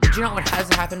do you know what has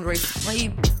happened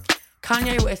recently?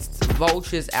 Kanye West's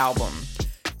Vultures album.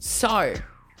 So,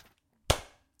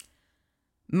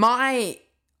 I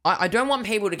don't want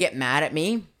people to get mad at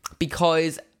me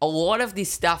because a lot of this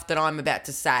stuff that I'm about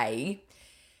to say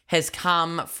has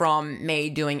come from me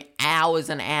doing hours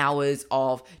and hours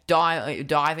of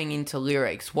diving into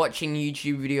lyrics, watching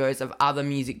YouTube videos of other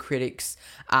music critics,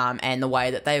 and the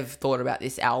way that they've thought about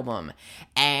this album.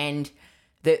 And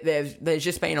there's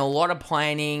just been a lot of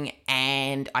planning,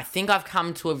 and I think I've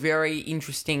come to a very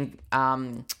interesting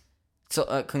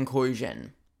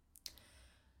conclusion.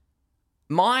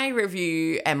 My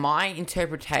review and my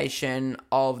interpretation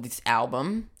of this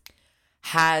album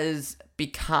has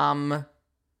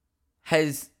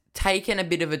taken a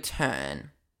bit of a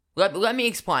turn. Let me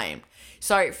explain.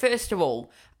 So, first of all,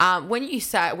 when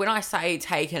I say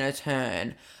taken a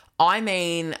turn, I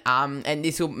mean, and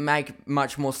this will make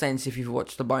much more sense if you've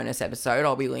watched the bonus episode.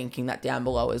 I'll be linking that down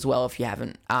below as well if you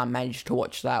haven't managed to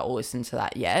watch that or listen to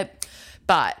that yet.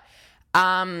 But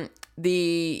in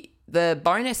the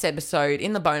bonus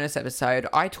episode,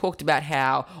 I talked about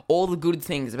how all the good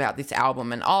things about this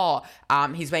album and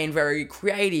he's been very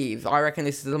creative. I reckon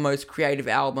this is the most creative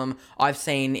album I've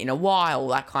seen in a while,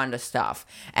 that kind of stuff.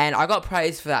 And I got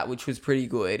praise for that, which was pretty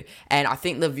good. And I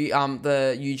think the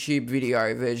YouTube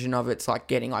video version of it's like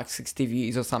getting like 60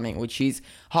 views or something, which is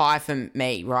high for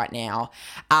me right now,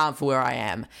 for where I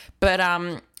am. But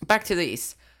back to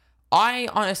this. I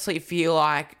honestly feel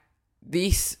like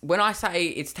when I say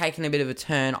it's taken a bit of a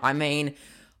turn, I mean,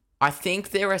 I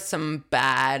think there are some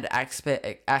bad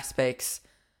aspects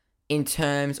in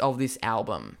terms of this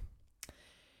album.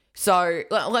 So,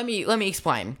 let me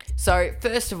explain. So,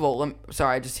 first of all,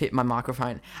 sorry, I just hit my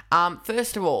microphone.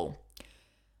 First of all,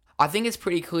 I think it's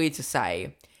pretty clear to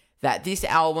say that this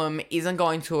album isn't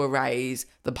going to erase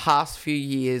the past few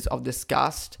years of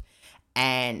disgust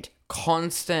and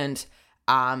constant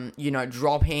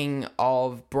dropping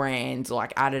of brands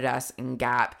like Adidas and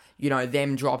Gap,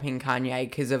 them dropping Kanye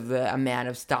because of the amount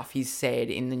of stuff he's said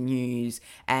in the news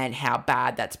and how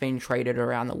bad that's been treated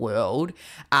around the world.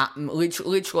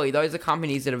 Literally, those are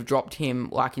companies that have dropped him,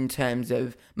 like, in terms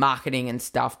of marketing and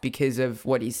stuff because of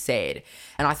what he's said.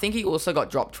 And I think he also got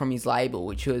dropped from his label,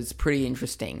 which was pretty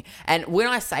interesting. And when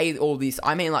I say all this,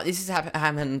 I mean, like, this has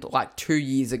happened, like, 2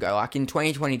 years ago. Like, in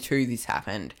 2022, this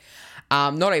happened.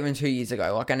 Not even 2 years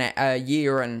ago, like a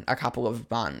year and a couple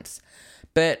of months.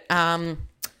 But I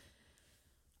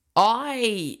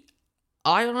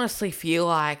honestly feel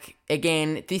like,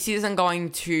 again, this isn't going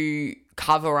to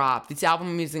cover up, this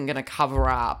album isn't going to cover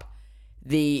up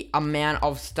the amount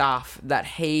of stuff that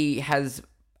he has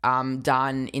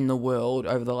done in the world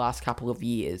over the last couple of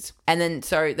years. And then,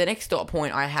 so the next dot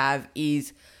point I have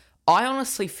is, I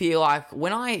honestly feel like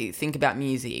when I think about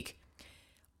music,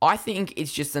 I think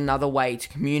it's just another way to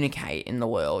communicate in the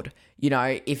world.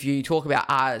 If you talk about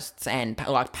artists and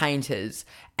like painters,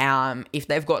 if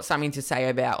they've got something to say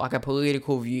about like a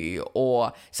political view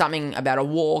or something about a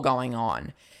war going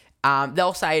on,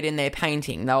 they'll say it in their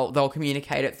painting. They'll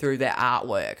communicate it through their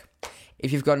artwork.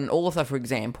 If you've got an author, for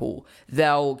example,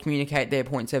 they'll communicate their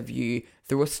points of view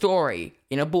through a story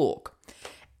in a book.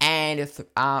 And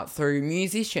through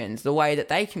musicians, the way that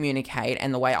they communicate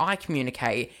and the way I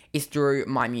communicate is through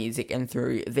my music and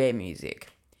through their music.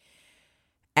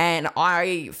 And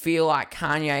I feel like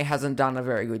Kanye hasn't done a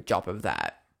very good job of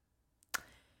that.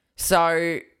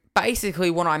 So basically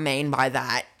what I mean by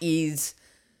that is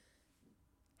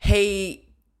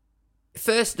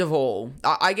first of all,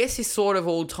 I guess this sort of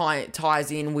all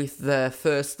ties in with the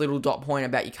first little dot point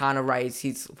about you can't erase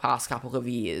his past couple of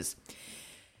years.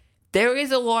 There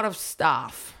is a lot of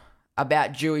stuff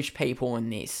about Jewish people in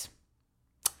this.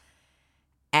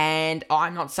 And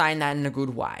I'm not saying that in a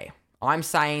good way. I'm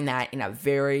saying that in a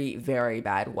very, very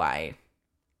bad way.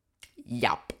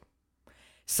 Yup.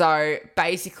 So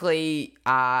basically,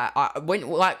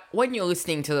 when you're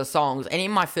listening to the songs, and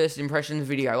in my first impressions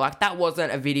video, like, that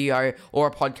wasn't a video or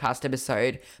a podcast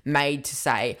episode made to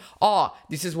say, oh,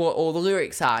 this is what all the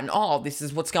lyrics are, and oh, this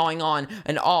is what's going on,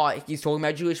 and oh, he's talking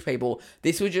about Jewish people.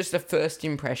 This was just the first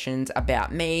impressions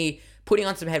about me putting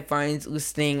on some headphones,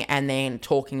 listening, and then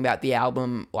talking about the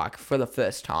album, like, for the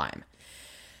first time.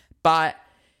 But,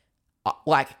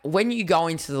 like, when you go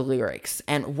into the lyrics,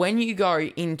 and when you go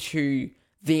into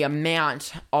the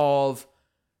amount of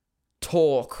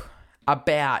talk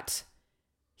about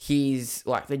his,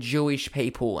 like, the Jewish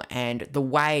people and the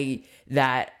way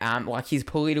that, like, his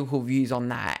political views on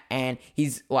that and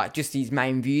his, like, just his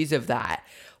main views of that,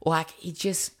 like, it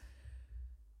just,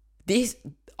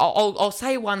 I'll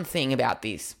say one thing about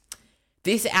this.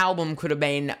 This album could have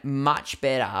been much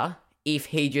better if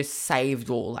he just saved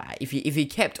all that. If he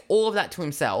kept all of that to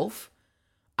himself,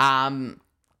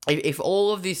 if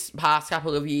all of this past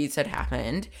couple of years had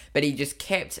happened, but he just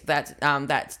kept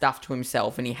that stuff to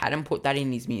himself and he hadn't put that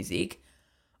in his music,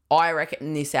 I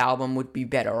reckon this album would be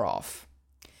better off.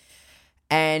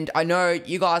 And I know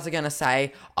you guys are going to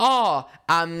say,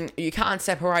 you can't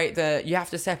separate you have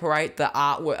to separate the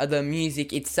art, the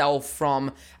music itself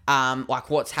from, like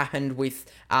what's happened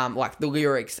with, like the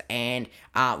lyrics and,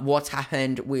 what's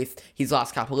happened with his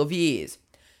last couple of years.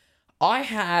 I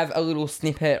have a little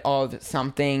snippet of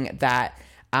something that,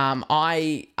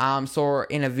 I saw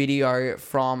in a video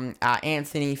from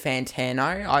Anthony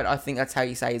Fantano. I think that's how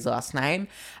you say his last name.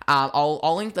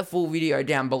 I'll link the full video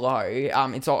down below.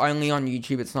 It's only on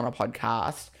YouTube. It's not a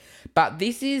podcast. But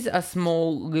this is a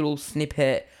small little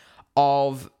snippet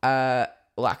of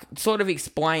like sort of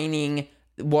explaining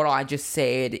what I just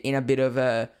said in a bit of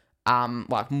a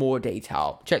like more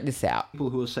detail. Check this out. People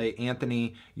who will say,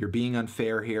 Anthony, you're being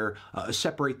unfair here.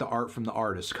 Separate the art from the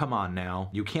artist. Come on now.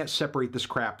 You can't separate this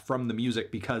crap from the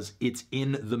music because it's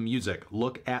in the music.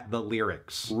 Look at the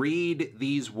lyrics. Read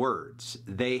these words.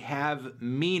 They have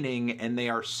meaning and they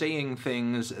are saying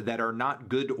things that are not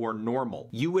good or normal.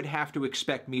 You would have to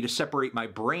expect me to separate my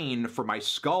brain from my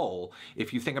skull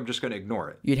if you think I'm just going to ignore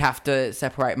it. You'd have to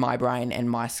separate my brain and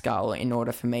my skull in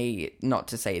order for me not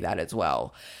to see that as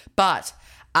well. But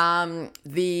the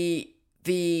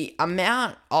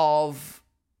amount of,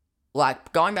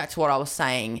 like, going back to what I was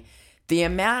saying, the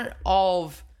amount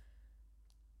of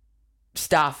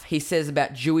stuff he says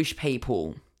about Jewish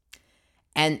people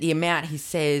and the amount he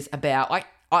says about, like,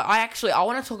 I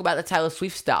want to talk about the Taylor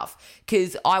Swift stuff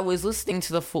because I was listening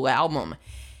to the full album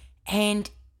and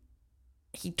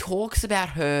he talks about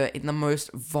her in the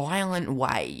most violent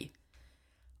way.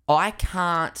 I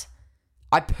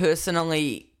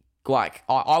personally... Like,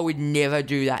 I would never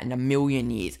do that in a million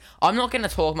years. I'm not going to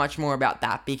talk much more about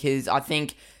that because I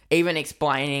think even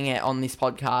explaining it on this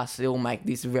podcast, it'll make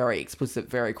this very explicit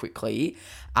very quickly.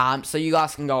 So you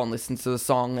guys can go and listen to the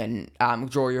song and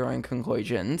draw your own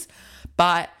conclusions.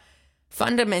 But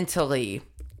fundamentally,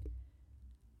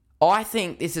 I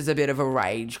think this is a bit of a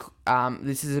rage.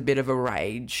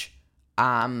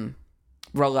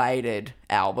 Related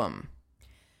album.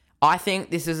 I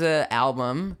think this is an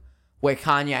album where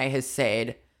Kanye has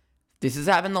said, this has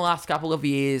happened the last couple of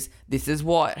years, this is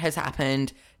what has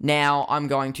happened, now I'm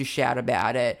going to shout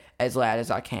about it as loud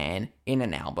as I can in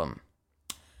an album.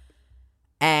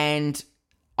 And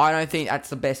I don't think that's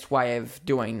the best way of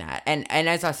doing that. And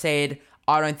as I said,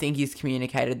 I don't think he's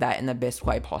communicated that in the best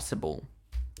way possible.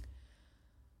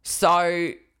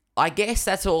 So, I guess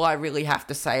that's all I really have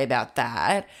to say about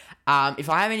that. If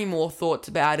I have any more thoughts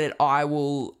about it, I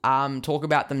will talk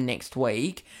about them next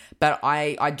week. But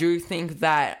I do think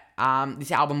that this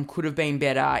album could have been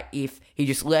better if he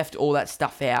just left all that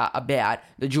stuff out about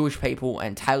the Jewish people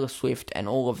and Taylor Swift and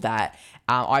all of that.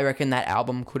 I reckon that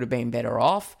album could have been better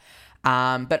off.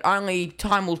 But only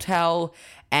time will tell.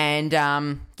 And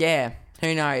yeah,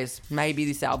 who knows? Maybe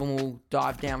this album will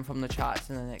dive down from the charts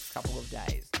in the next couple of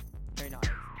days. Who knows?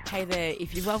 Hey there,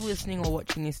 if you love listening or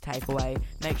watching this takeaway,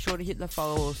 make sure to hit the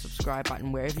follow or subscribe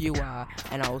button wherever you are,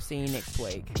 and I will see you next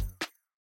week.